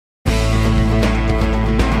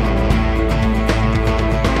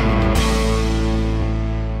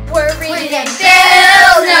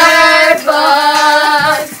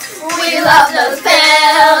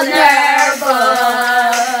Bildner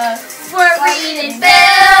book. We're reading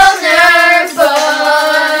Bildner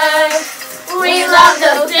book. We love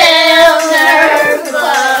the Bildner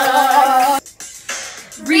book.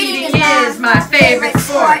 Reading is my favorite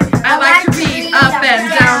sport. I like to read up and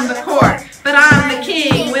down the court. But I'm the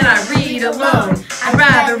king when I read alone. I'd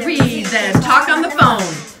rather read than talk on the phone.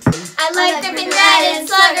 I like the Red and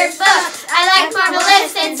Slugger's books. I like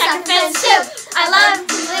Marvelous and Sacrifice too. I love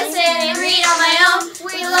to listen and read on my own.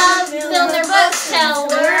 We love Bildner books till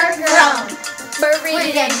we're grown. We're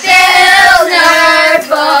reading Bildner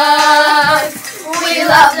books. We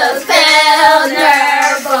love those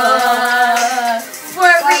Bildner books.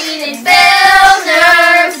 We're reading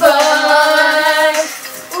Bildner books.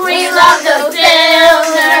 We love those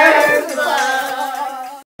Bildner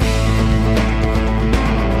books.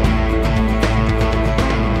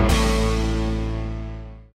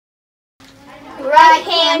 Right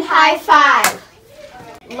hand high five.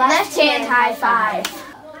 Left hand high five.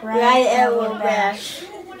 Right elbow bash.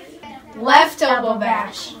 Left elbow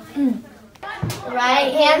bash.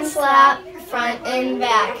 Right hand slap, front and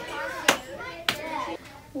back.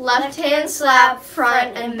 Left hand slap,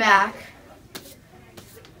 front and back.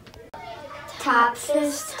 Top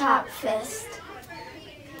fist, top fist.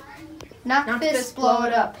 Knock fist, blow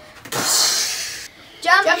it up.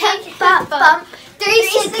 Jump, hip, bump, bump.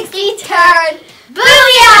 360 turn.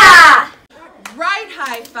 Booyah! Right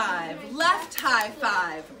high five, left high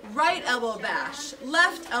five, right elbow bash,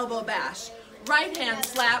 left elbow bash, right hand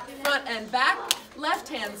slap, front and back, left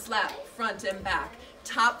hand slap, front and back.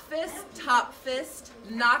 Top fist,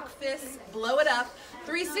 knock fist, blow it up,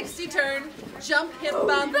 360 turn, jump, hip,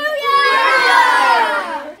 bump.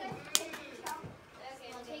 Booyah!